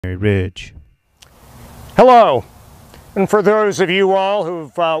Ridge. Hello, and for those of you all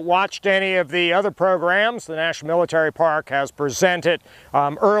who've watched any of the other programs the National Military Park has presented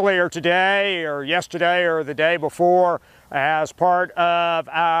earlier today or yesterday or the day before as part of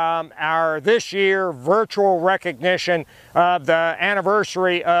our this year virtual recognition of the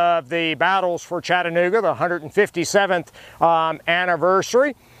anniversary of the battles for Chattanooga, the 157th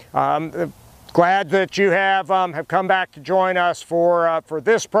anniversary. Glad that you have come back to join us for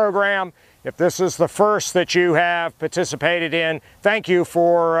this program. If this is the first that you have participated in, thank you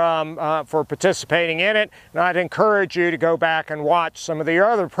for participating in it. And I'd encourage you to go back and watch some of the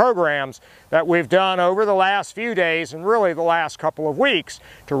other programs that we've done over the last few days and really the last couple of weeks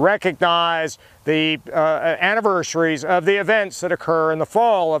to recognize the anniversaries of the events that occur in the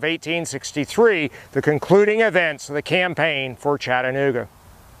fall of 1863, the concluding events of the campaign for Chattanooga.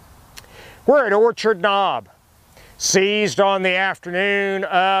 We're at Orchard Knob, seized on the afternoon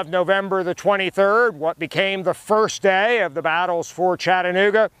of November the 23rd, what became the first day of the battles for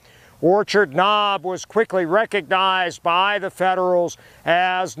Chattanooga. Orchard Knob was quickly recognized by the Federals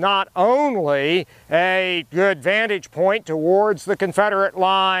as not only a good vantage point towards the Confederate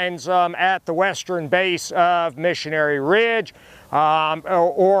lines at the western base of Missionary Ridge,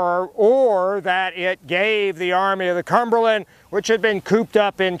 or that it gave the Army of the Cumberland, which had been cooped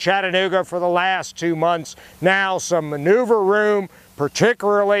up in Chattanooga for the last 2 months, now some maneuver room,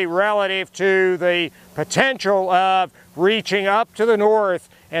 particularly relative to the potential of reaching up to the north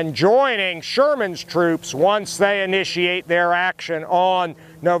and joining Sherman's troops once they initiate their action on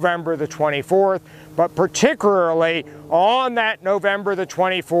November the 24th, but particularly on that November the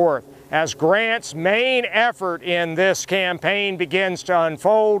 24th. As Grant's main effort in this campaign begins to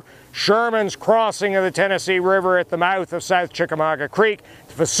unfold, Sherman's crossing of the Tennessee River at the mouth of South Chickamauga Creek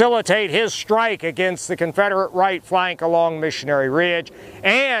to facilitate his strike against the Confederate right flank along Missionary Ridge,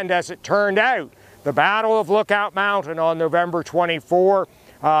 and as it turned out, the Battle of Lookout Mountain on November 24,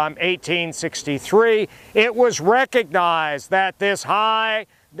 1863, it was recognized that this high,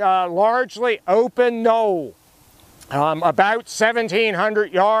 largely open knoll, about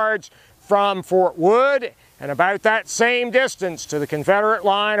 1,700 yards from Fort Wood and about that same distance to the Confederate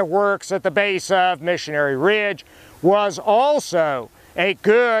line of works at the base of Missionary Ridge, was also a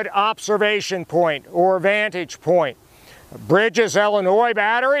good observation point or vantage point. Bridges, Illinois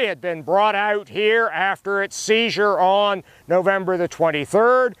battery had been brought out here after its seizure on November the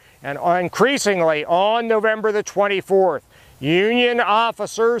 23rd, and increasingly on November the 24th. Union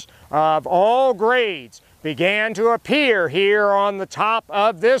officers of all grades began to appear here on the top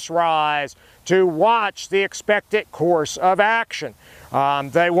of this rise to watch the expected course of action.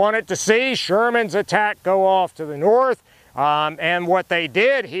 They wanted to see Sherman's attack go off to the north, and what they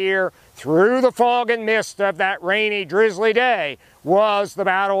did here through the fog and mist of that rainy, drizzly day was the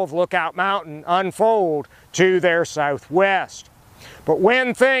Battle of Lookout Mountain unfold to their southwest. But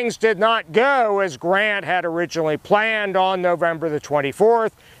when things did not go as Grant had originally planned on November the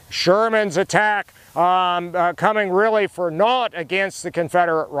 24th, Sherman's attack coming really for naught against the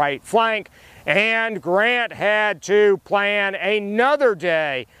Confederate right flank, and Grant had to plan another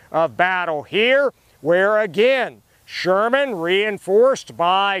day of battle here, where again, Sherman, reinforced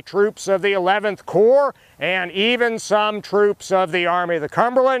by troops of the 11th Corps and even some troops of the Army of the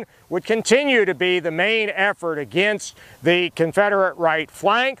Cumberland, would continue to be the main effort against the Confederate right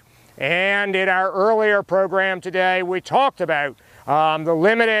flank. And in our earlier program today, we talked about the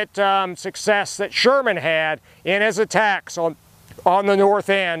limited success that Sherman had in his attacks on the north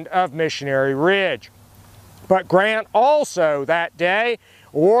end of Missionary Ridge. But Grant also that day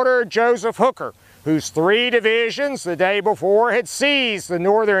ordered Joseph Hooker, whose 3 divisions the day before had seized the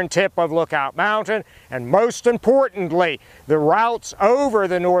northern tip of Lookout Mountain, and most importantly, the routes over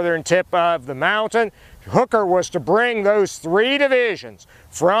the northern tip of the mountain. Hooker was to bring those 3 divisions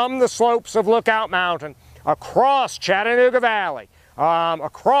from the slopes of Lookout Mountain across Chattanooga Valley,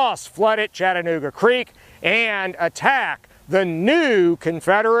 across flooded Chattanooga Creek, and attack the new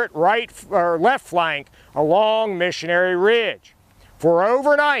Confederate left flank along Missionary Ridge. For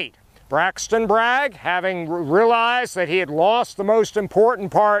overnight, Braxton Bragg, having realized that he had lost the most important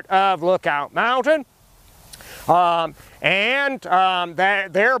part of Lookout Mountain,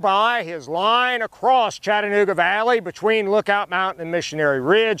 thereby his line across Chattanooga Valley between Lookout Mountain and Missionary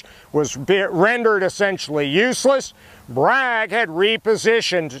Ridge was rendered essentially useless. Bragg had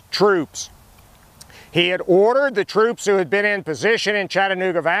repositioned troops. He had ordered the troops who had been in position in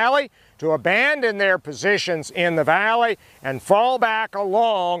Chattanooga Valley to abandon their positions in the valley and fall back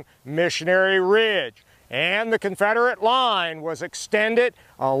along Missionary Ridge. And the Confederate line was extended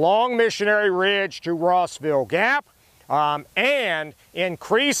along Missionary Ridge to Rossville Gap, and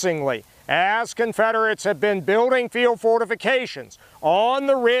increasingly, as Confederates have been building field fortifications on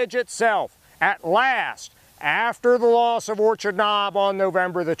the ridge itself, at last, after the loss of Orchard Knob on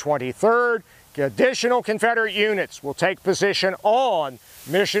November the 23rd, additional Confederate units will take position on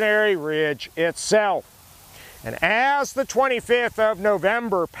Missionary Ridge itself. And as the 25th of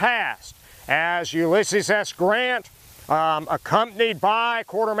November passed, as Ulysses S. Grant, accompanied by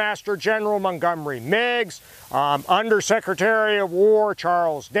Quartermaster General Montgomery Meigs, Undersecretary of War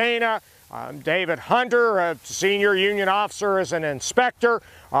Charles Dana, David Hunter, a senior Union officer as an inspector,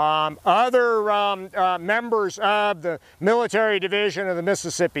 other members of the military division of the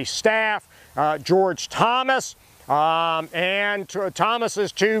Mississippi staff, George Thomas, and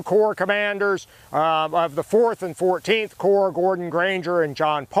Thomas's two corps commanders of the 4th and 14th Corps, Gordon Granger and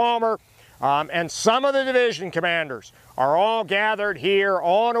John Palmer, and some of the division commanders are all gathered here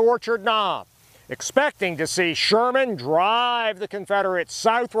on Orchard Knob, expecting to see Sherman drive the Confederates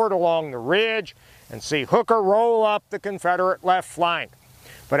southward along the ridge and see Hooker roll up the Confederate left flank.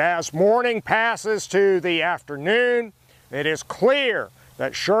 But as morning passes to the afternoon, it is clear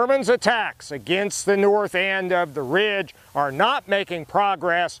that Sherman's attacks against the north end of the ridge are not making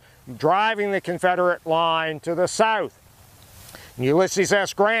progress, driving the Confederate line to the south. Ulysses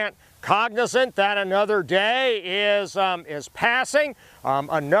S. Grant, cognizant that another day is passing,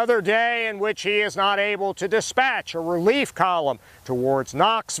 another day in which he is not able to dispatch a relief column towards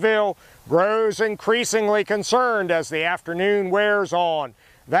Knoxville, grows increasingly concerned as the afternoon wears on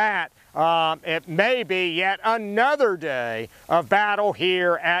that it may be yet another day of battle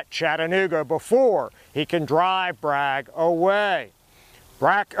here at Chattanooga before he can drive Bragg away.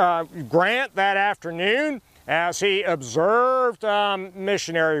 Grant that afternoon, as he observed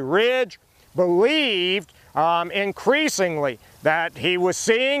Missionary Ridge, believed increasingly that he was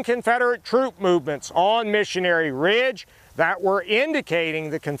seeing Confederate troop movements on Missionary Ridge that were indicating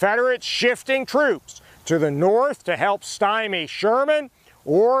the Confederates shifting troops to the north to help stymie Sherman,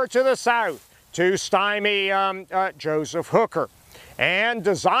 or to the south to stymie Joseph Hooker. And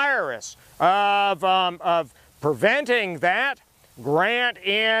desirous of preventing that, Grant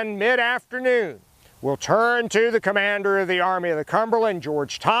in mid-afternoon will turn to the commander of the Army of the Cumberland,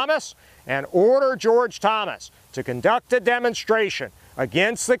 George Thomas, and order George Thomas to conduct a demonstration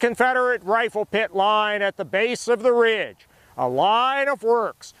against the Confederate rifle pit line at the base of the ridge, a line of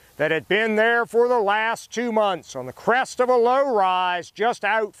works that had been there for the last 2 months on the crest of a low rise just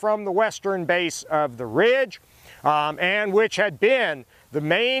out from the western base of the ridge, and which had been the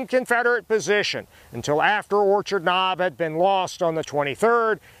main Confederate position until after Orchard Knob had been lost on the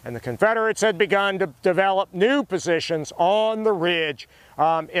 23rd, and the Confederates had begun to develop new positions on the ridge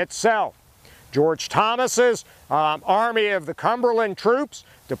itself. George Thomas's Army of the Cumberland troops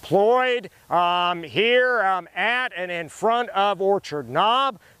deployed here at and in front of Orchard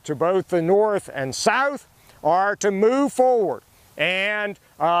Knob to both the north and south are to move forward and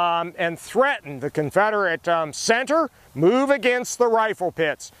threaten the Confederate center, move against the rifle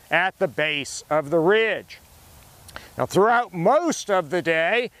pits at the base of the ridge. Now, throughout most of the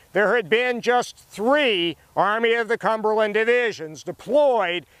day, there had been just 3 Army of the Cumberland divisions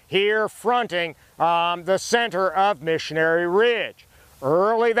deployed here fronting the center of Missionary Ridge.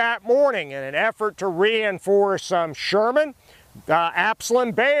 Early that morning, in an effort to reinforce Sherman,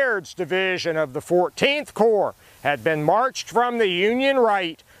 Absalom Baird's division of the 14th Corps had been marched from the Union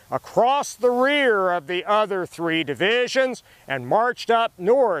right across the rear of the other 3 divisions and marched up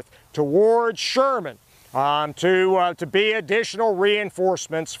north towards Sherman to be additional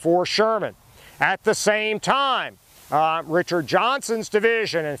reinforcements for Sherman. At the same time, Richard Johnson's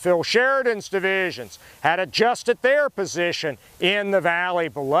division and Phil Sheridan's divisions had adjusted their position in the valley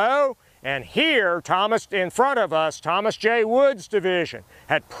below, and here, in front of us, Thomas J. Wood's division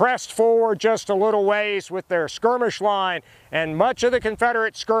had pressed forward just a little ways with their skirmish line, and much of the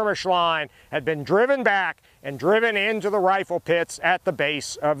Confederate skirmish line had been driven back and driven into the rifle pits at the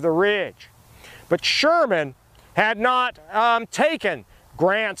base of the ridge. But Sherman had not taken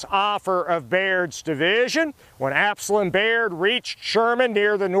Grant's offer of Baird's division. When Absalom Baird reached Sherman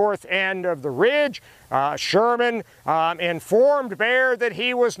near the north end of the ridge, Sherman informed Baird that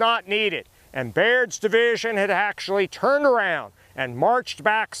he was not needed, and Baird's division had actually turned around and marched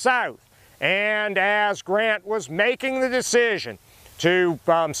back south. And as Grant was making the decision to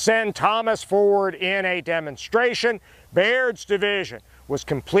send Thomas forward in a demonstration, Baird's division was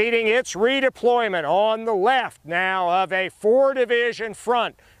completing its redeployment on the left now of a 4-division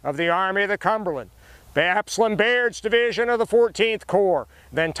front of the Army of the Cumberland. Absalom Baird's division of the 14th Corps,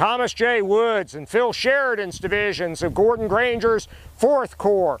 then Thomas J. Wood's and Phil Sheridan's divisions of Gordon Granger's 4th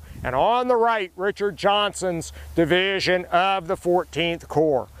Corps, and on the right, Richard Johnson's division of the 14th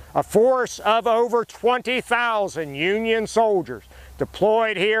Corps. A force of over 20,000 Union soldiers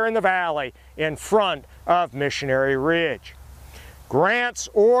deployed here in the valley in front of Missionary Ridge. Grant's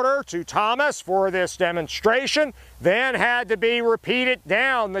order to Thomas for this demonstration then had to be repeated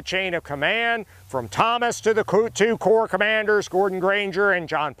down the chain of command from Thomas to the 2 Corps commanders, Gordon Granger and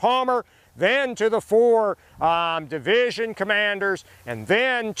John Palmer, then to the 4 division commanders, and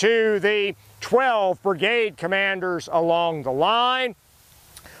then to the 12 brigade commanders along the line.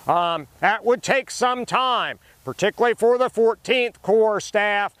 That would take some time, particularly for the 14th Corps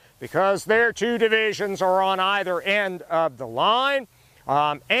staff, because their 2 divisions are on either end of the line.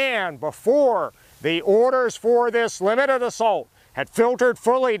 And before the orders for this limited assault had filtered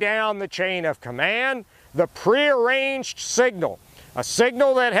fully down the chain of command, the prearranged signal, a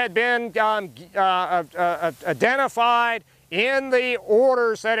signal that had been identified in the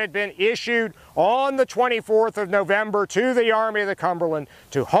orders that had been issued on the 24th of November to the Army of the Cumberland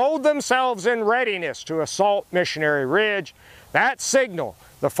to hold themselves in readiness to assault Missionary Ridge. That signal,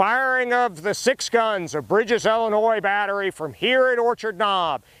 the firing of the 6 guns of Bridges, Illinois Battery from here at Orchard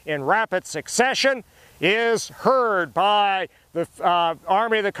Knob in rapid succession, is heard by the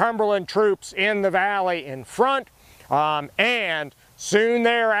Army of the Cumberland troops in the valley in front, and soon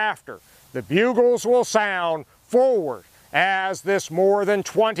thereafter the bugles will sound forward as this more than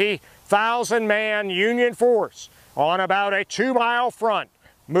 20,000 man Union force on about a 2-mile front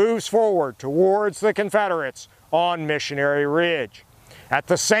moves forward towards the Confederates on Missionary Ridge. At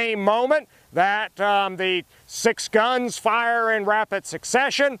the same moment that the 6 guns fire in rapid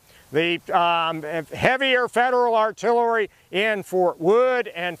succession, the heavier Federal artillery in Fort Wood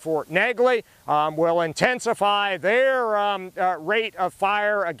and Fort Negley will intensify their rate of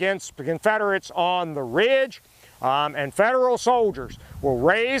fire against the Confederates on the ridge, and Federal soldiers will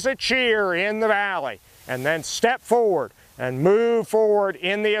raise a cheer in the valley and then step forward and move forward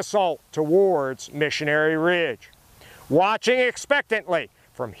in the assault towards Missionary Ridge. Watching expectantly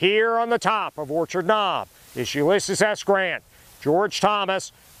from here on the top of Orchard Knob is Ulysses S. Grant, George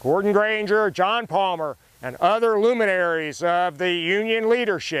Thomas, Gordon Granger, John Palmer, and other luminaries of the Union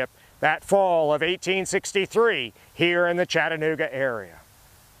leadership that fall of 1863 here in the Chattanooga area.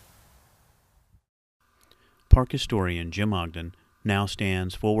 Park historian Jim Ogden now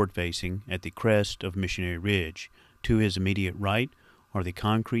stands forward-facing at the crest of Missionary Ridge. To his immediate right are the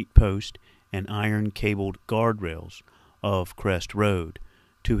concrete post and iron-cabled guardrails of Crest Road.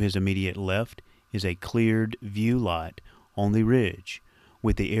 To his immediate left is a cleared view lot on the ridge,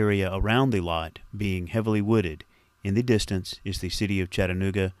 with the area around the lot being heavily wooded. In the distance is the city of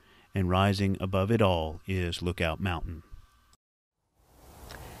Chattanooga, and rising above it all is Lookout Mountain.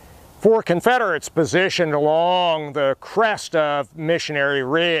 For Confederates positioned along the crest of Missionary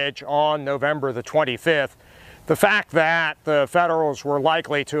Ridge on November the 25th, the fact that the Federals were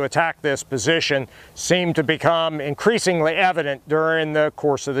likely to attack this position seemed to become increasingly evident during the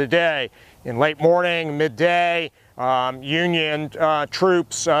course of the day. In late morning, midday, Union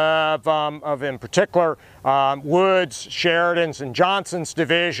troops of in particular Wood's, Sheridan's, and Johnson's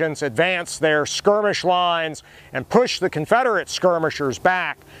divisions advanced their skirmish lines and pushed the Confederate skirmishers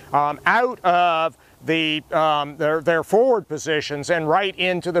back out of their forward positions and right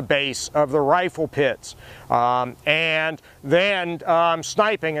into the base of the rifle pits. And then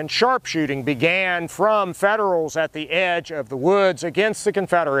sniping and sharpshooting began from Federals at the edge of the woods against the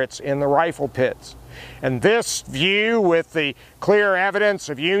Confederates in the rifle pits. And this view, with the clear evidence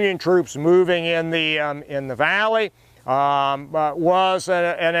of Union troops moving in the valley, was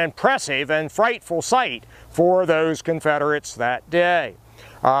an impressive and frightful sight for those Confederates that day.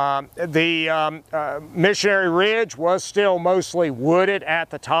 Missionary Ridge was still mostly wooded at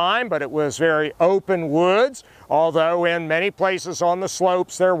the time, but it was very open woods, although in many places on the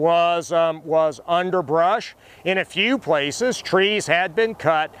slopes there was underbrush. In a few places, trees had been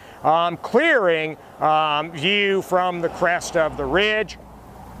cut, clearing view from the crest of the ridge.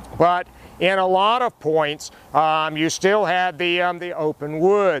 But in a lot of points, you still had the open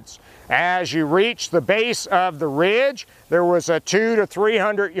woods. As you reached the base of the ridge, there was a 200 to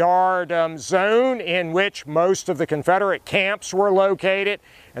 300 yard zone in which most of the Confederate camps were located.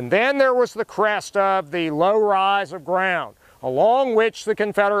 And then there was the crest of the low rise of ground, along which the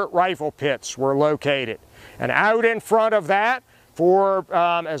Confederate rifle pits were located. And out in front of that, for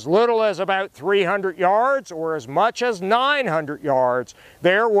as little as about 300 yards or as much as 900 yards,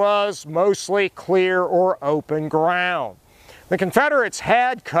 there was mostly clear or open ground. The Confederates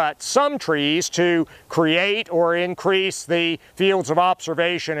had cut some trees to create or increase the fields of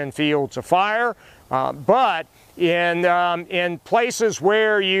observation and fields of fire, but in places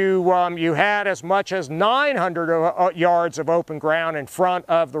where you had as much as 900 yards of open ground in front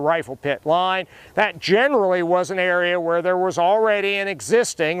of the rifle pit line, that generally was an area where there was already an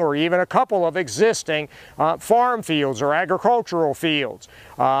existing, or even a couple of existing, farm fields or agricultural fields,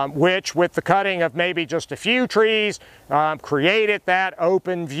 which, with the cutting of maybe just a few trees, created that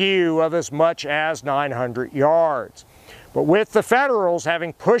open view of as much as 900 yards. But with the Federals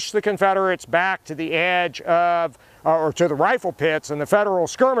having pushed the Confederates back to the edge of, or to the rifle pits, and the Federal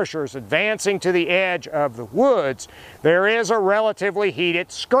skirmishers advancing to the edge of the woods, there is a relatively heated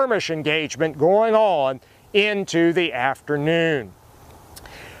skirmish engagement going on into the afternoon.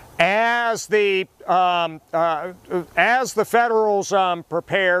 As the Federals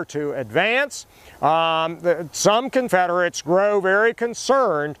prepare to advance, some Confederates grow very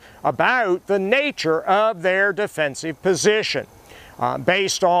concerned about the nature of their defensive position.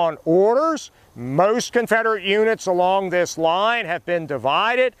 Based on orders, most Confederate units along this line have been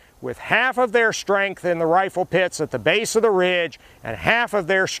divided, with half of their strength in the rifle pits at the base of the ridge and half of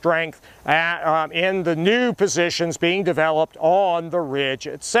their strength in the new positions being developed on the ridge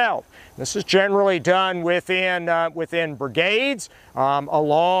itself. This is generally done within brigades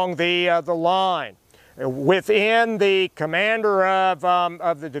along the line. Within the commander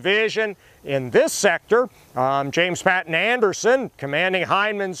of the division in this sector, James Patton Anderson, commanding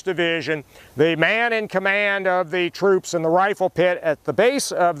Hindman's division, the man in command of the troops in the rifle pit at the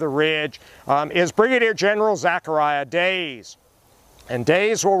base of the ridge, is Brigadier General Zachariah Days. And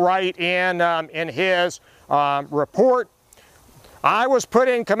Days will write in his report, "I was put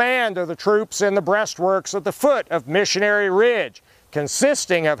in command of the troops in the breastworks at the foot of Missionary Ridge,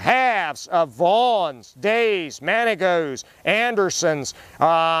 consisting of halves of Vaughn's, Days, Manigault's, Anderson's,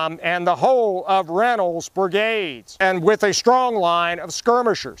 and the whole of Reynolds' brigades, and with a strong line of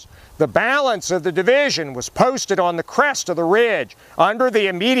skirmishers. The balance of the division was posted on the crest of the ridge under the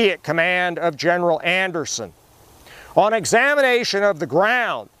immediate command of General Anderson. On examination of the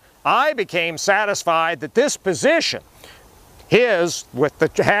ground, I became satisfied that this position, his, with the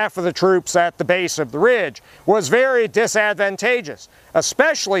half of the troops at the base of the ridge, was very disadvantageous,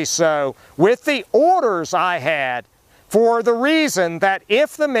 especially so with the orders I had, for the reason that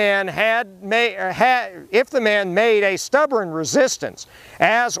if the men made a stubborn resistance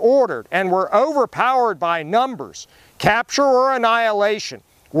as ordered and were overpowered by numbers, capture or annihilation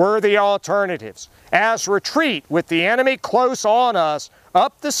were the alternatives, as retreat with the enemy close on us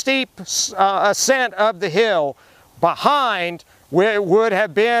up the steep ascent of the hill behind would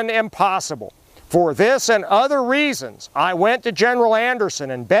have been impossible. For this and other reasons, I went to General Anderson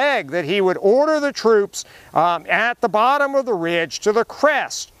and begged that he would order the troops at the bottom of the ridge to the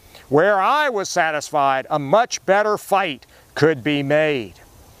crest, where I was satisfied a much better fight could be made."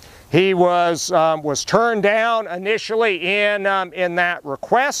 He was turned down initially in that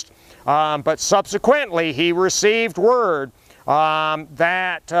request, but subsequently he received word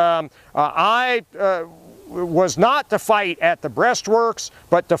that I was not to fight at the breastworks,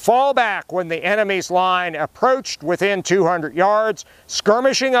 but to fall back when the enemy's line approached within 200 yards,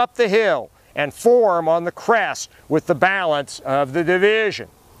 skirmishing up the hill, and form on the crest with the balance of the division.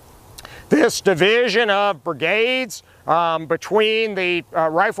 This division of brigades between the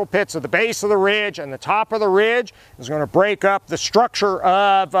rifle pits at the base of the ridge and the top of the ridge is going to break up the structure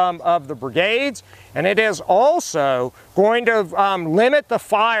of the brigades, and it is also going to limit the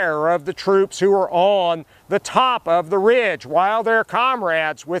fire of the troops who are on the top of the ridge while their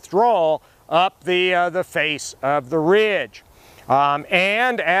comrades withdraw up the face of the ridge.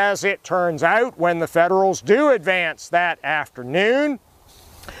 And as it turns out, when the Federals do advance that afternoon,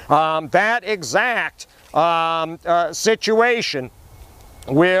 that exact situation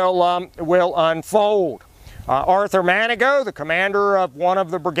will unfold. Arthur Manigault, the commander of one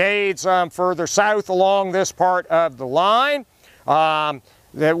of the brigades further south along this part of the line,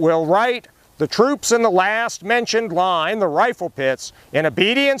 that will write, "The troops in the last mentioned line, the rifle pits, in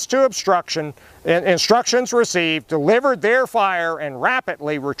obedience to instructions received, delivered their fire and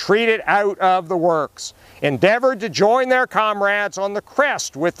rapidly retreated out of the works, endeavored to join their comrades on the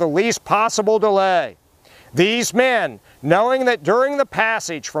crest with the least possible delay. These men, knowing that during the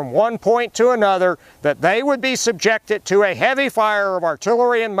passage from one point to another that they would be subjected to a heavy fire of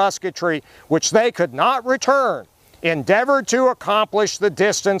artillery and musketry which they could not return, endeavored to accomplish the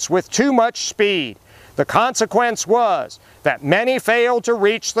distance with too much speed. The consequence was that many failed to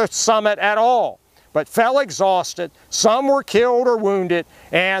reach the summit at all, but fell exhausted. Some were killed or wounded,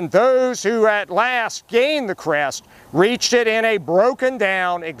 and those who at last gained the crest reached it in a broken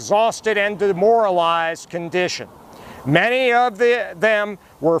down, exhausted, and demoralized condition. Many of them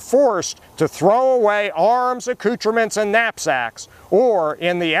were forced to throw away arms, accoutrements, and knapsacks, or,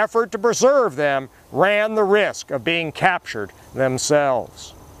 in the effort to preserve them, ran the risk of being captured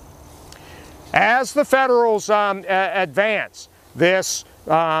themselves. As the Federals advance, this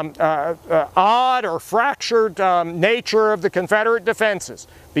odd or fractured nature of the Confederate defenses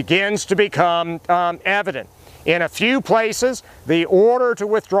begins to become evident. In a few places, the order to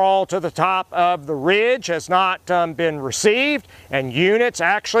withdraw to the top of the ridge has not been received, and units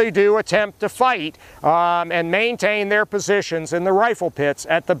actually do attempt to fight and maintain their positions in the rifle pits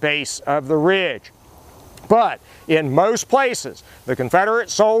at the base of the ridge. But in most places, the Confederate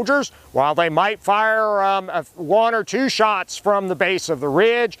soldiers, while they might fire one or two shots from the base of the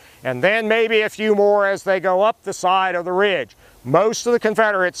ridge, and then maybe a few more as they go up the side of the ridge, most of the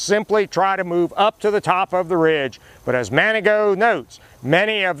Confederates simply try to move up to the top of the ridge, but as Manigault notes,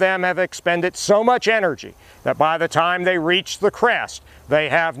 many of them have expended so much energy that by the time they reach the crest, they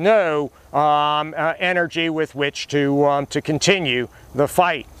have no energy with which to continue the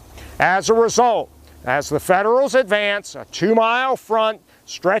fight. As a result, as the Federals advance, a 2-mile front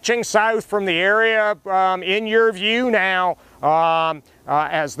stretching south from the area in your view now,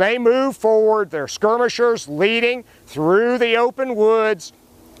 as they move forward, their skirmishers leading through the open woods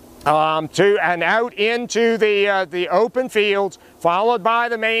and out into the open fields, followed by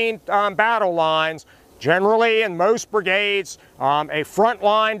the main battle lines. Generally, in most brigades, a front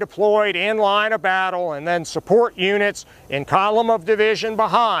line deployed in line of battle, and then support units in column of division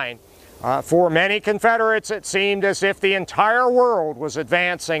behind. For many Confederates, it seemed as if the entire world was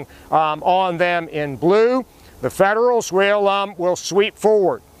advancing on them in blue. The Federals will sweep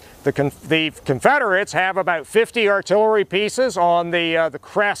forward. The Confederates have about 50 artillery pieces on the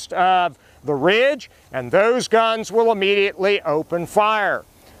crest of the ridge, and those guns will immediately open fire.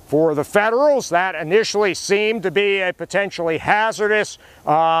 For the Federals, that initially seemed to be a potentially hazardous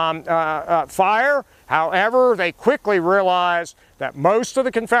fire. However, they quickly realized that most of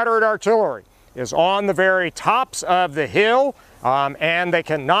the Confederate artillery is on the very tops of the hill, and they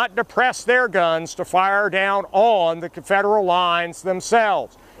cannot depress their guns to fire down on the Confederate lines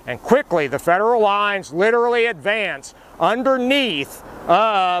themselves. And quickly, the Federal lines literally advance underneath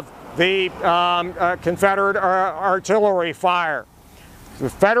of the Confederate artillery fire. The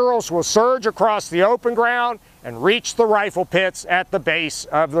Federals will surge across the open ground and reach the rifle pits at the base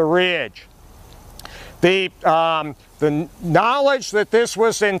of the ridge. The knowledge that this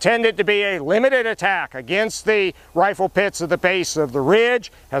was intended to be a limited attack against the rifle pits at the base of the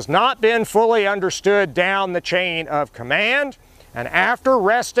ridge has not been fully understood down the chain of command. And after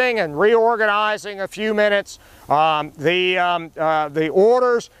resting and reorganizing a few minutes, the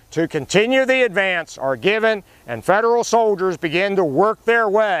orders to continue the advance are given, and Federal soldiers begin to work their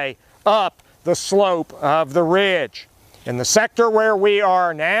way up the slope of the ridge. In the sector where we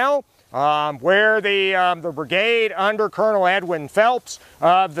are now, where the brigade under Colonel Edwin Phelps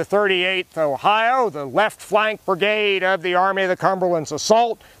of the 38th Ohio, the left flank brigade of the Army of the Cumberland's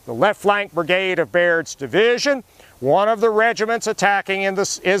assault, the left flank brigade of Baird's division, one of the regiments attacking is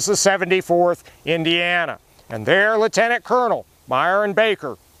the 74th Indiana. And there, Lieutenant Colonel Myron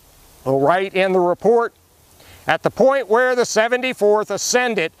Baker will write in the report, at the point where the 74th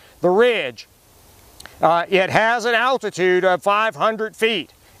ascended the ridge, it has an altitude of 500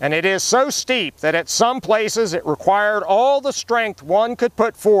 feet. And it is so steep that at some places it required all the strength one could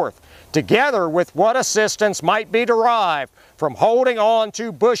put forth, together with what assistance might be derived from holding on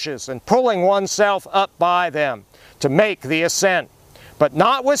to bushes and pulling oneself up by them, to make the ascent. But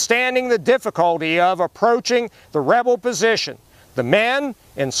notwithstanding the difficulty of approaching the rebel position, the men,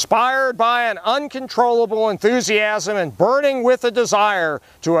 inspired by an uncontrollable enthusiasm and burning with a desire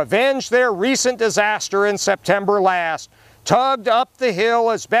to avenge their recent disaster in September last, tugged up the hill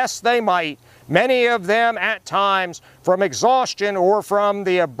as best they might, many of them at times from exhaustion or from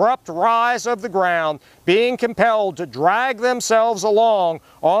the abrupt rise of the ground, being compelled to drag themselves along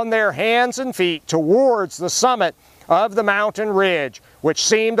on their hands and feet towards the summit of the mountain ridge, which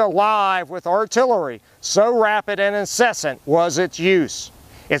seemed alive with artillery, so rapid and incessant was its use.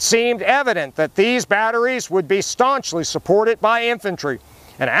 It seemed evident that these batteries would be staunchly supported by infantry,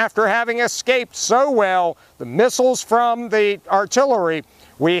 and after having escaped so well the missiles from the artillery,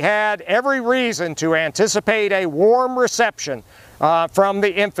 we had every reason to anticipate a warm reception from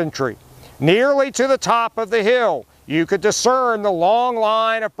the infantry. Nearly to the top of the hill, you could discern the long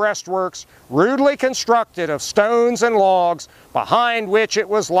line of breastworks rudely constructed of stones and logs, behind which it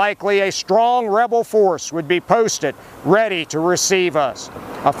was likely a strong rebel force would be posted ready to receive us.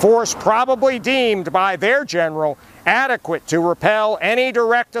 A force probably deemed by their general adequate to repel any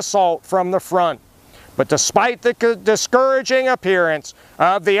direct assault from the front. But despite the discouraging appearance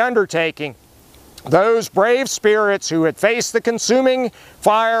of the undertaking, those brave spirits who had faced the consuming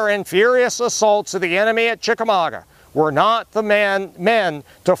fire and furious assaults of the enemy at Chickamauga were not the men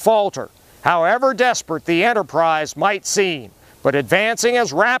to falter, however desperate the enterprise might seem, but advancing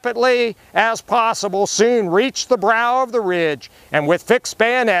as rapidly as possible soon reached the brow of the ridge, and with fixed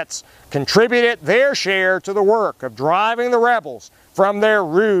bayonets contributed their share to the work of driving the rebels from their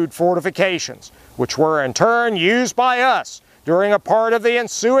rude fortifications, which were in turn used by us during a part of the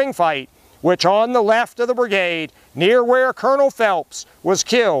ensuing fight, which on the left of the brigade, near where Colonel Phelps was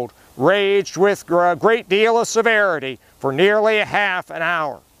killed, raged with a great deal of severity for nearly a half an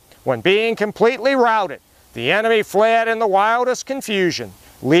hour. When being completely routed, the enemy fled in the wildest confusion,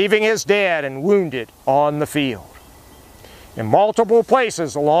 leaving his dead and wounded on the field. In multiple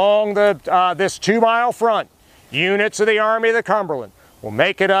places along this 2-mile front, units of the Army of the Cumberland will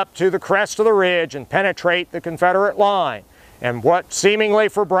make it up to the crest of the ridge and penetrate the Confederate line, and what seemingly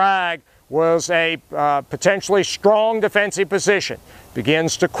for Bragg was a potentially strong defensive position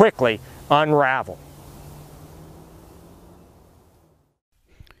begins to quickly unravel.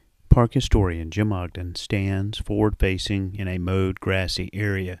 Park historian Jim Ogden stands forward-facing in a mowed grassy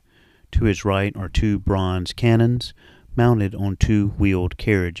area. To his right are 2 bronze cannons mounted on 2-wheeled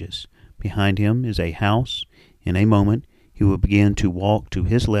carriages. Behind him is a house. In a moment he will begin to walk to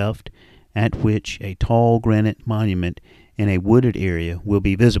his left, at which a tall granite monument in a wooded area will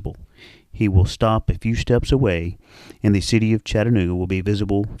be visible. He will stop a few steps away, and the city of Chattanooga will be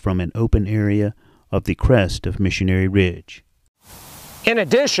visible from an open area of the crest of Missionary Ridge. In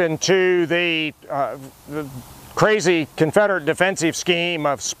addition to the crazy Confederate defensive scheme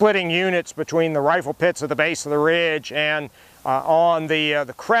of splitting units between the rifle pits at the base of the ridge and on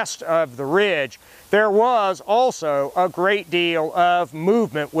the crest of the ridge, there was also a great deal of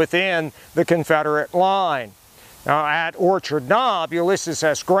movement within the Confederate line. Now, at Orchard Knob, Ulysses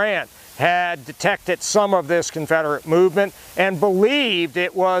S. Grant had detected some of this Confederate movement and believed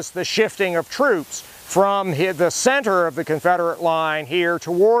it was the shifting of troops from the center of the Confederate line here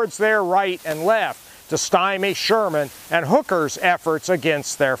towards their right and left to stymie Sherman and Hooker's efforts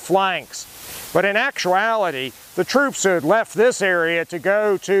against their flanks. But in actuality, the troops who had left this area to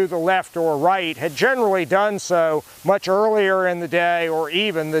go to the left or right had generally done so much earlier in the day or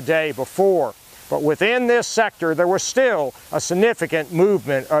even the day before. But within this sector, there was still a significant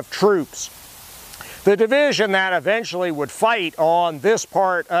movement of troops. The division that eventually would fight on this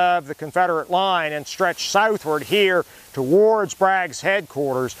part of the Confederate line and stretch southward here towards Bragg's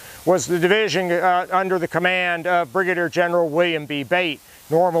headquarters was the division under the command of Brigadier General William B. Bate.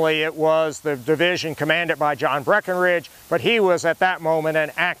 Normally it was the division commanded by John Breckinridge, but he was at that moment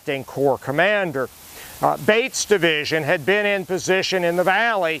an acting corps commander. Bates' division had been in position in the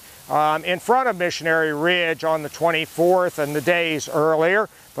valley in front of Missionary Ridge on the 24th and the days earlier,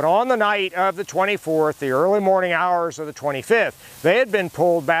 but on the night of the 24th, the early morning hours of the 25th, they had been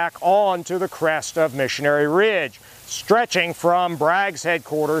pulled back on to the crest of Missionary Ridge, stretching from Bragg's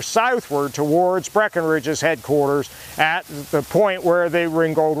headquarters southward towards Breckinridge's headquarters at the point where the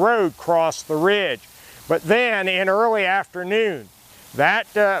Ringgold Road crossed the ridge. But then in early afternoon, that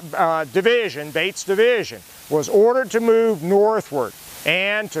division, Bates' division, was ordered to move northward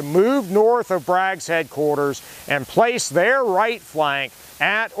and to move north of Bragg's headquarters and place their right flank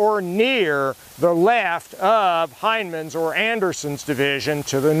at or near the left of Hindman's or Anderson's division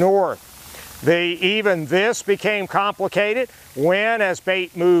to the north. Even this became complicated when, as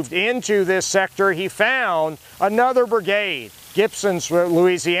Bate moved into this sector, he found another brigade, Gibson's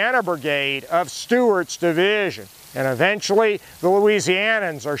Louisiana Brigade of Stewart's division. And eventually the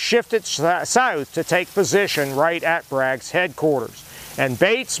Louisianans are shifted south to take position right at Bragg's headquarters. And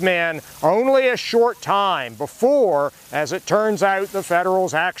Bates' men, only a short time before, as it turns out, the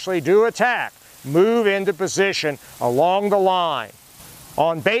Federals actually do attack, move into position along the line.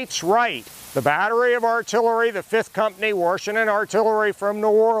 On Bates' right, the battery of artillery, the 5th Company Washington Artillery from New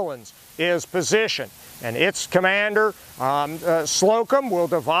Orleans, is positioned. And its commander, Slocum, will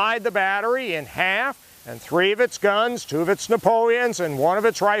divide the battery in half, and 3 of its guns, 2 of its Napoleons, and 1 of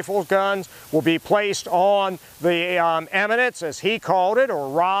its rifle guns will be placed on the eminence, as he called it, or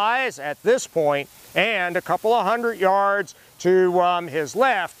rise at this point, and a couple of 100 yards to his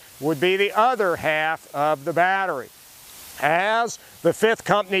left would be the other half of the battery. As the 5th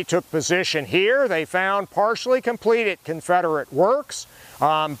Company took position here, they found partially completed Confederate works,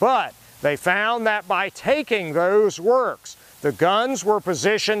 but they found that by taking those works, the guns were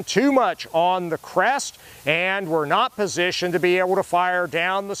positioned too much on the crest and were not positioned to be able to fire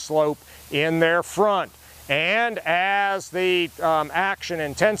down the slope in their front. And as the action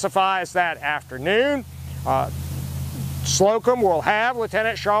intensifies that afternoon, Slocum will have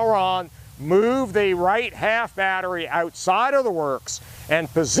Lieutenant Chalron move the right half battery outside of the works and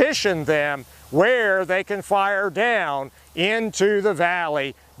position them where they can fire down into the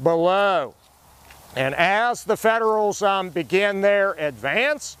valley below. And as the Federals begin their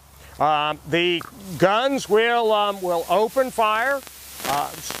advance, the guns will open fire.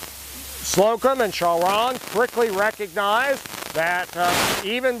 Slocum and Chalron quickly recognize that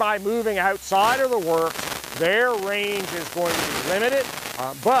even by moving outside of the works, their range is going to be limited,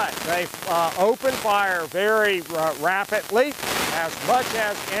 but they open fire very rapidly, as much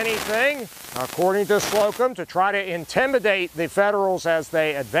as anything, according to Slocum, to try to intimidate the Federals as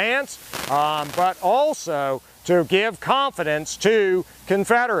they advance, but also to give confidence to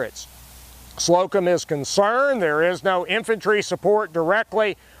Confederates. Slocum is concerned there is no infantry support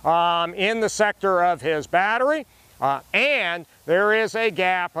directly in the sector of his battery, and there is a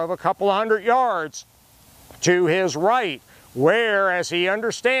gap of a couple hundred yards to his right, where, as he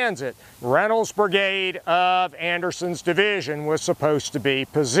understands it, Reynolds' brigade of Anderson's division was supposed to be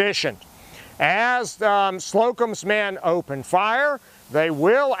positioned. As Slocum's men open fire, they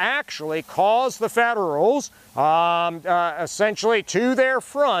will actually cause the Federals essentially to their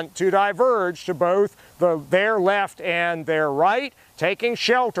front to diverge to both their left and their right, taking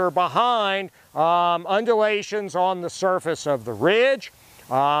shelter behind undulations on the surface of the ridge.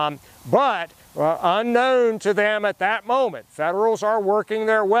 But unknown to them at that moment, Federals are working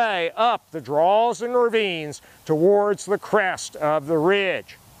their way up the draws and ravines towards the crest of the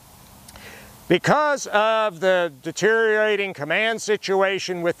ridge. Because of the deteriorating command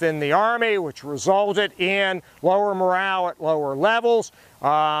situation within the Army, which resulted in lower morale at lower levels,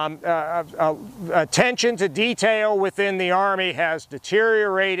 attention to detail within the Army has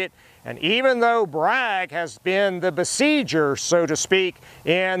deteriorated, and even though Bragg has been the besieger, so to speak,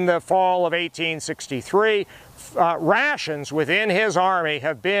 in the fall of 1863, rations within his army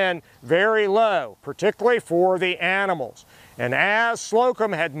have been very low, particularly for the animals. And as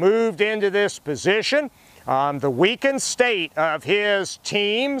Slocum had moved into this position, the weakened state of his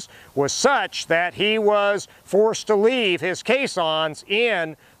teams was such that he was forced to leave his caissons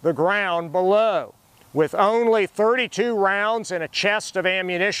in the ground below. With only 32 rounds in a chest of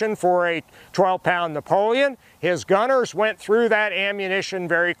ammunition for a 12-pound Napoleon, his gunners went through that ammunition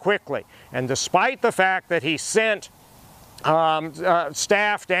very quickly. And despite the fact that he sent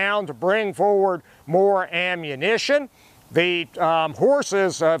staff down to bring forward more ammunition, the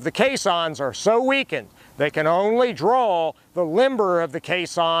horses of the caissons are so weakened they can only draw the limber of the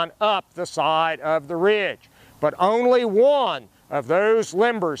caisson up the side of the ridge. But only one of those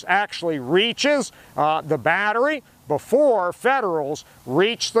limbers actually reaches the battery before Federals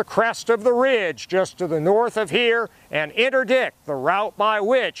reach the crest of the ridge just to the north of here and interdict the route by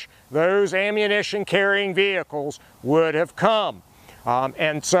which those ammunition-carrying vehicles would have come.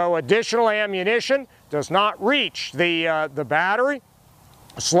 And so additional ammunition does not reach the battery.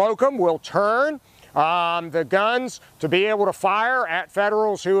 Slocum will turn the guns to be able to fire at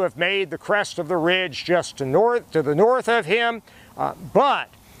Federals who have made the crest of the ridge just to the north of him, but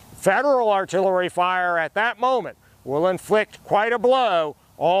Federal artillery fire at that moment will inflict quite a blow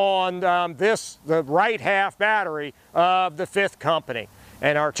on the right half battery of the 5th Company.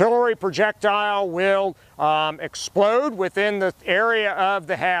 An artillery projectile will explode within the area of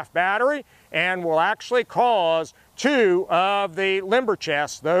the half battery and will actually cause 2 of the limber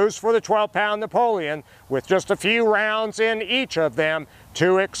chests, those for the 12-pound Napoleon, with just a few rounds in each of them,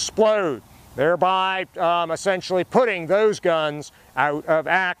 to explode, thereby essentially putting those guns out of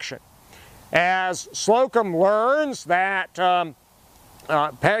action. As Slocum learns that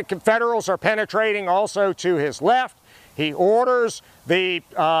Federals are penetrating also to his left, he orders the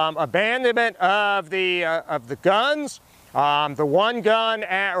abandonment of the guns, the one gun,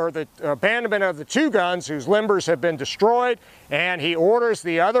 or the abandonment of the 2 guns whose limbers have been destroyed, and he orders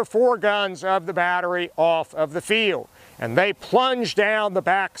the other 4 guns of the battery off of the field. And they plunge down the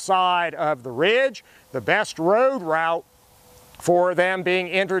back side of the ridge, the best road route for them being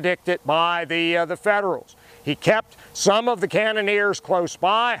interdicted by the Federals. He kept some of the cannoneers close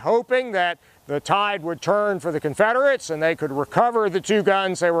by, hoping that the tide would turn for the Confederates and they could recover the 2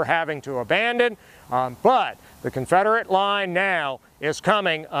 guns they were having to abandon, but the Confederate line now is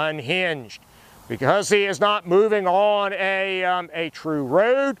coming unhinged. because he is not moving on a true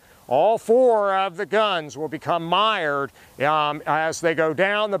road, all four of the guns will become mired as they go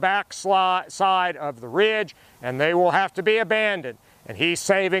down the back side of the ridge, and they will have to be abandoned. And he's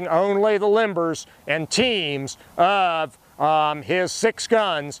saving only the limbers and teams of his 6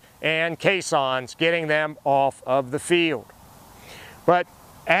 guns and caissons, getting them off of the field. But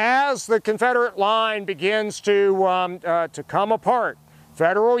as the Confederate line begins to come apart,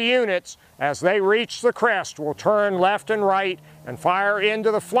 Federal units, as they reach the crest, will turn left and right and fire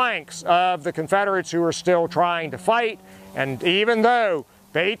into the flanks of the Confederates who are still trying to fight. And even though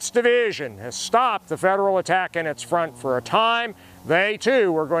Bates' division has stopped the Federal attack in its front for a time, they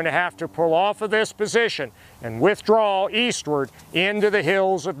too are going to have to pull off of this position and withdraw eastward into the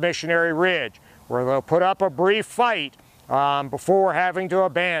hills of Missionary Ridge, where they'll put up a brief fight before having to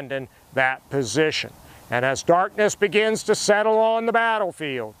abandon that position. And as darkness begins to settle on the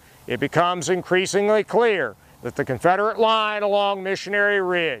battlefield, it becomes increasingly clear that the Confederate line along Missionary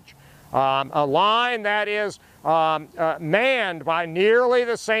Ridge, a line that is manned by nearly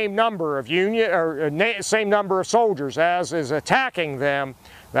the same number of same number of soldiers as is attacking them,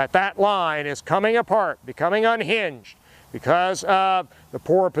 that line is coming apart, becoming unhinged because of the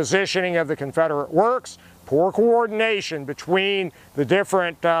poor positioning of the Confederate works, poor coordination between the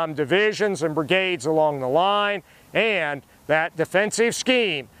different divisions and brigades along the line, and that defensive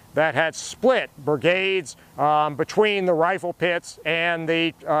scheme that had split brigades between the rifle pits and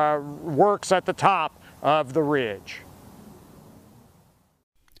the works at the top of the ridge.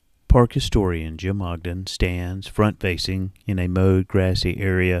 Park historian Jim Ogden stands front-facing in a mowed grassy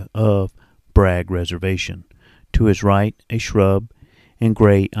area of Bragg Reservation. To his right, a shrub and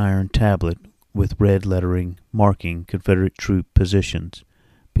gray iron tablet with red lettering marking Confederate troop positions.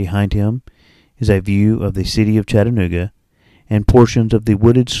 Behind him is a view of the city of Chattanooga and portions of the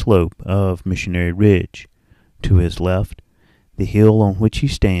wooded slope of Missionary Ridge. To his left, the hill on which he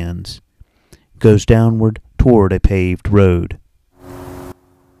stands goes downward toward a paved road.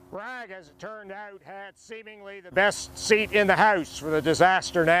 Bragg, as it turned out, had seemingly the best seat in the house for the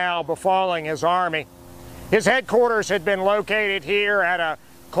disaster now befalling his army. His headquarters had been located here at a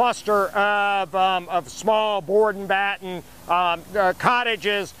cluster of small board and batten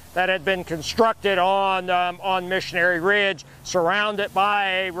cottages that had been constructed on Missionary Ridge, surrounded by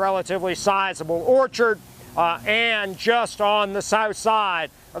a relatively sizable orchard, and just on the south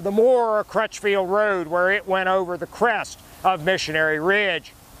side of the Moore Crutchfield Road, where it went over the crest of Missionary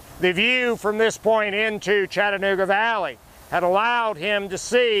Ridge. The view from this point into Chattanooga Valley had allowed him to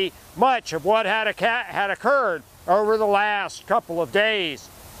see much of what had occurred over the last couple of days,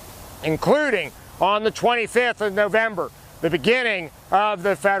 including on the 25th of November, the beginning of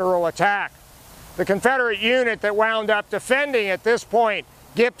the Federal attack. The Confederate unit that wound up defending at this point,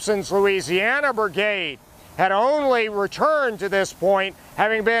 Gibson's Louisiana Brigade, had only returned to this point,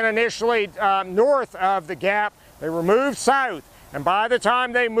 having been initially north of the Gap. They were moved south, and by the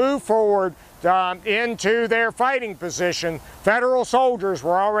time they moved forward into their fighting position, Federal soldiers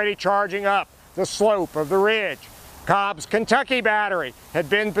were already charging up the slope of the ridge. Cobb's Kentucky Battery had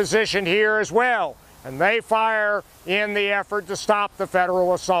been positioned here as well, and they fire in the effort to stop the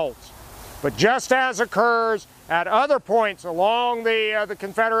Federal assaults. But just as occurs at other points along the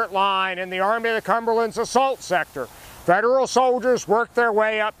Confederate line in the Army of the Cumberland's assault sector, Federal soldiers work their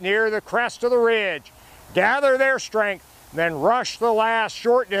way up near the crest of the ridge, gather their strength, then rush the last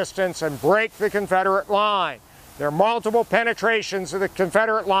short distance and break the Confederate line. There are multiple penetrations of the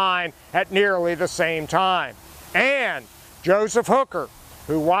Confederate line at nearly the same time. And Joseph Hooker,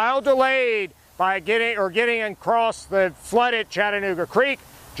 who while delayed by getting across the flooded Chattanooga Creek,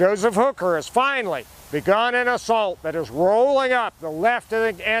 Joseph Hooker has finally begun an assault that is rolling up the left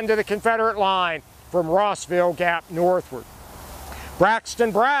end of the Confederate line from Rossville Gap northward.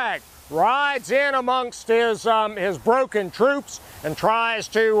 Braxton Bragg rides in amongst his broken troops and tries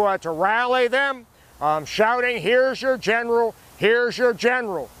to rally them, shouting, "Here's your general, here's your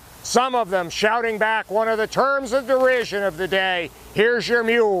general." Some of them shouting back one of the terms of derision of the day, "Here's your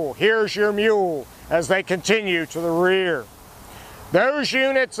mule, here's your mule," as they continue to the rear. Those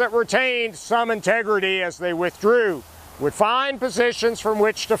units that retained some integrity as they withdrew would find positions from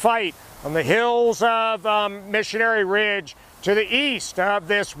which to fight on the hills of Missionary Ridge to the east of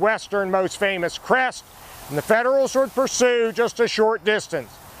this westernmost famous crest, and the Federals would pursue just a short distance.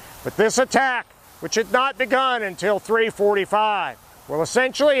 But this attack, which had not begun until 3:45, will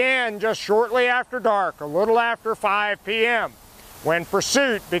essentially end just shortly after dark, a little after 5 p.m., when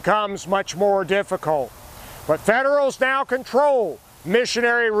pursuit becomes much more difficult. But Federals now control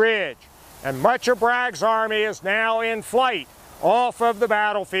Missionary Ridge, and much of Bragg's army is now in flight off of the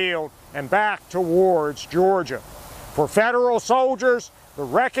battlefield and back towards Georgia. For Federal soldiers, the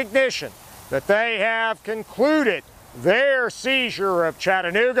recognition that they have concluded their seizure of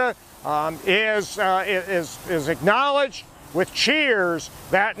Chattanooga is acknowledged with cheers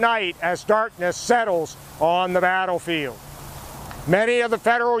that night as darkness settles on the battlefield. Many of the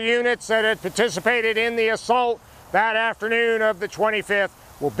Federal units that had participated in the assault that afternoon of the 25th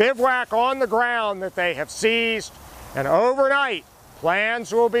will bivouac on the ground that they have seized, and overnight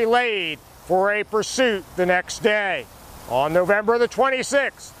plans will be laid for a pursuit the next day. On November the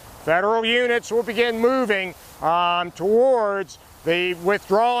 26th, Federal units will begin moving towards the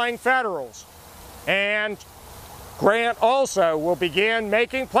withdrawing Federals, and Grant also will begin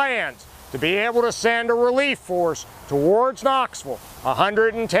making plans to be able to send a relief force towards Knoxville,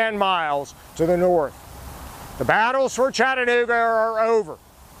 110 miles to the north. The battles for Chattanooga are over,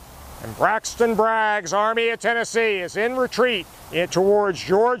 and Braxton Bragg's Army of Tennessee is in retreat towards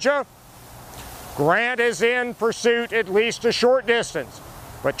Georgia. Grant is in pursuit at least a short distance,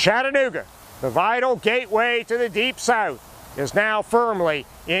 but Chattanooga, the vital gateway to the Deep South, is now firmly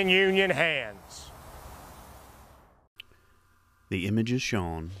in Union hands. The images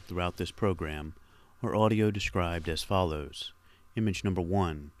shown throughout this program are audio described as follows. Image number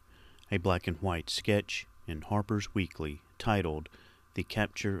 1, a black and white sketch in Harper's Weekly titled The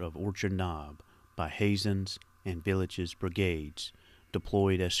Capture of Orchard Knob by Hazen's and Village's Brigades,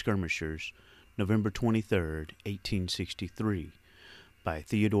 deployed as skirmishers, November 23, 1863, by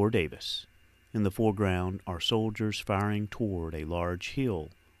Theodore Davis. In the foreground are soldiers firing toward a large hill,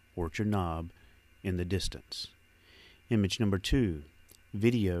 Orchard Knob, in the distance. Image number 2,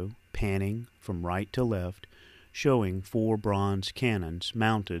 video panning from right to left, showing 4 bronze cannons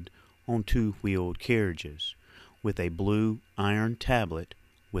mounted on 2-wheeled carriages, with a blue iron tablet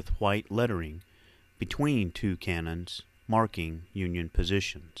with white lettering between 2 cannons marking Union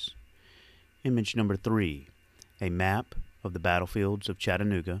positions. Image number 3, a map of the battlefields of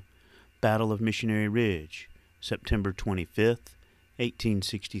Chattanooga, Battle of Missionary Ridge, September 25,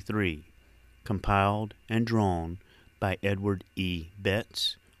 1863, compiled and drawn by Edward E.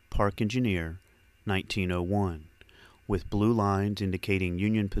 Betts, Park Engineer, 1901, with blue lines indicating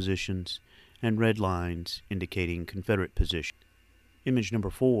Union positions and red lines indicating Confederate positions. Image number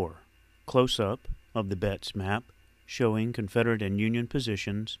 4, close-up of the Betts map showing Confederate and Union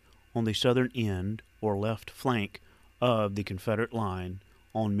positions on the southern end or left flank of the Confederate line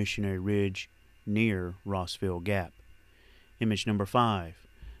on Missionary Ridge near Rossville Gap. Image number 5,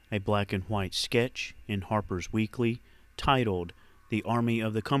 a black and white sketch in Harper's Weekly titled The Army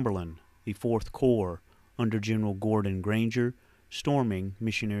of the Cumberland, the 4th Corps, under General Gordon Granger, storming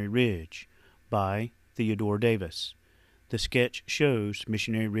Missionary Ridge, by Theodore Davis. The sketch shows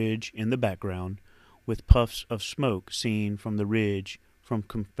Missionary Ridge in the background, with puffs of smoke seen from the ridge from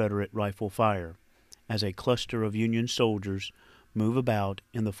Confederate rifle fire, as a cluster of Union soldiers move about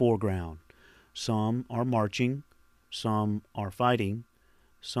in the foreground. Some are marching, some are fighting,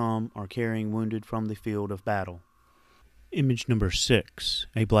 some are carrying wounded from the field of battle. Image number 6,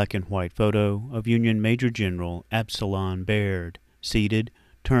 a black and white photo of Union Major General Absalom Baird, seated,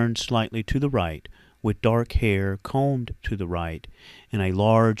 turned slightly to the right, with dark hair combed to the right, and a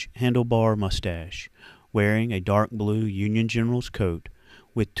large handlebar mustache, wearing a dark blue Union general's coat,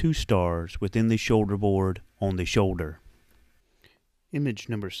 with 2 stars within the shoulder board on the shoulder. Image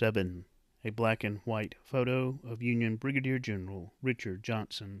number 7, a black and white photo of Union Brigadier General Richard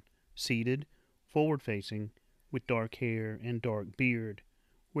Johnson, seated, forward-facing, with dark hair and dark beard,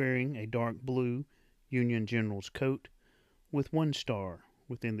 wearing a dark blue Union general's coat, with 1 star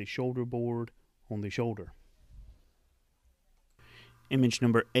within the shoulder board on the shoulder. Image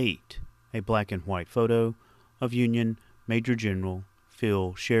number 8, a black and white photo of Union Major General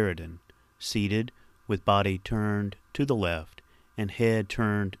Phil Sheridan, seated, with body turned to the left and head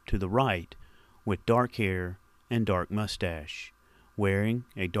turned to the right, with dark hair and dark mustache, wearing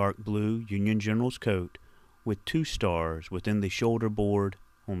a dark blue Union general's coat, with 2 stars within the shoulder board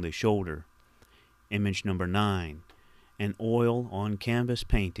on the shoulder. Image number 9, an oil-on-canvas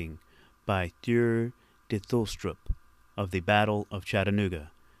painting by Thuer de Thulstrup of the Battle of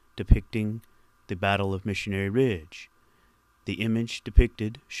Chattanooga, depicting the Battle of Missionary Ridge. The image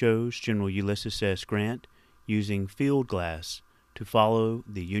depicted shows General Ulysses S. Grant using field glass to follow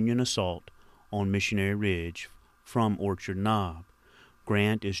the Union assault on Missionary Ridge from Orchard Knob.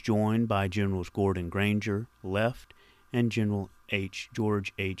 Grant is joined by Generals Gordon Granger, left, and General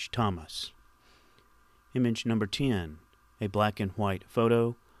George H. Thomas. Image number 10, a black and white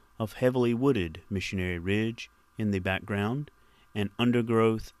photo of heavily wooded Missionary Ridge in the background and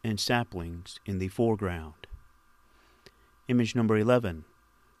undergrowth and saplings in the foreground. Image number 11,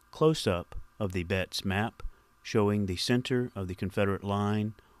 close-up of the Betts map showing the center of the Confederate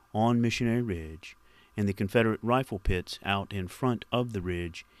line on Missionary Ridge and the Confederate rifle pits out in front of the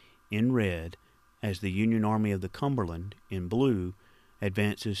ridge in red as the Union Army of the Cumberland in blue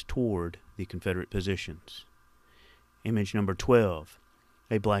advances toward the Confederate positions. Image number 12,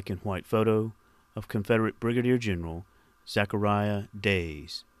 a black and white photo of Confederate Brigadier General Zachariah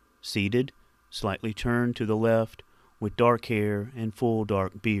Days, seated, slightly turned to the left, with dark hair and full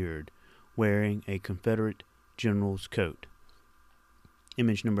dark beard, wearing a Confederate general's coat.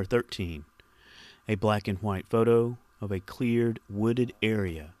 Image number 13, a black and white photo of a cleared wooded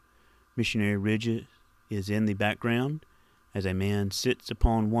area. Missionary Ridge is in the background as a man sits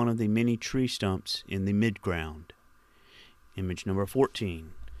upon one of the many tree stumps in the midground. Image number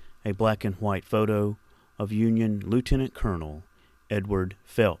 14, a black and white photo of Union Lieutenant Colonel Edward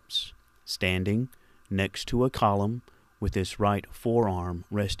Phelps, standing next to a column with his right forearm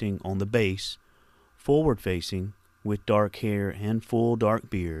resting on the base, forward-facing, with dark hair and full dark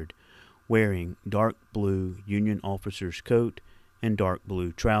beard, wearing dark blue Union officer's coat and dark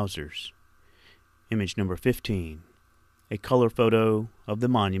blue trousers. Image number 15, a color photo of the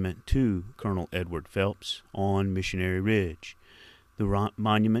monument to Colonel Edward Phelps on Missionary Ridge. The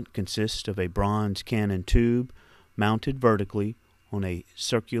monument consists of a bronze cannon tube mounted vertically on a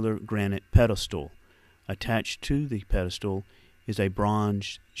circular granite pedestal. Attached to the pedestal is a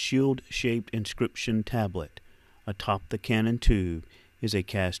bronze shield-shaped inscription tablet. Atop the cannon tube is a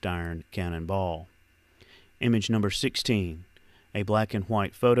cast-iron cannonball. Image number 16, a black and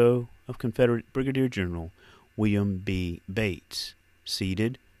white photo of Confederate Brigadier General William B. Bates,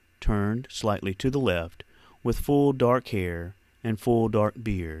 seated, turned slightly to the left, with full dark hair and full dark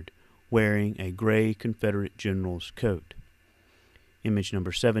beard, wearing a gray Confederate general's coat. Image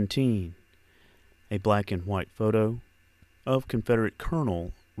number 17, a black and white photo of Confederate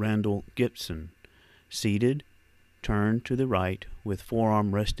Colonel Randall Gibson, seated, turned to the right, with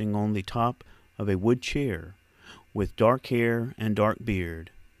forearm resting on the top of a wood chair, with dark hair and dark beard,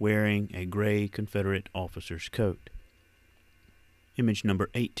 wearing a gray Confederate officer's coat. Image number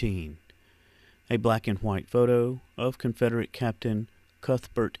 18, a black and white photo of Confederate Captain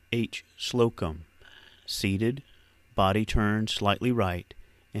Cuthbert H. Slocum, seated, body turned slightly right,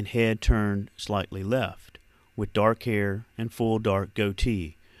 and head turned slightly left, with dark hair and full dark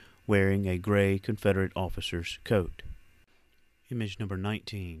goatee, wearing a gray Confederate officer's coat. Image number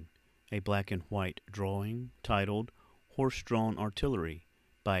 19, a black and white drawing titled Horse-Drawn Artillery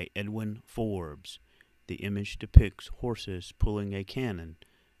by Edwin Forbes. The image depicts horses pulling a cannon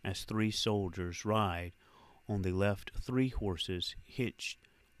as 3 soldiers ride on the left 3 horses hitched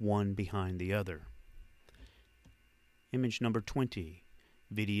one behind the other. Image number 20,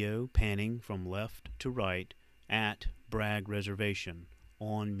 video panning from left to right at Bragg Reservation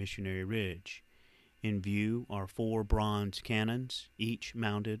on Missionary Ridge. In view are 4 bronze cannons, each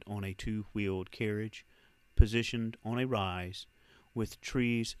mounted on a 2-wheeled carriage, positioned on a rise, with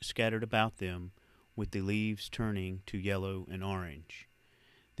trees scattered about them, with the leaves turning to yellow and orange.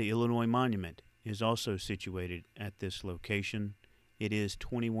 The Illinois Monument is also situated at this location. It is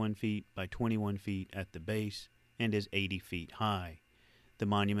 21 feet by 21 feet at the base and is 80 feet high. The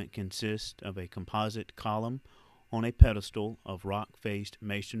monument consists of a composite column on a pedestal of rock-faced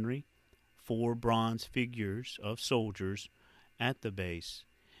masonry, 4 bronze figures of soldiers at the base,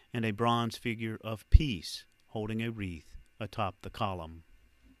 and a bronze figure of peace holding a wreath atop the column.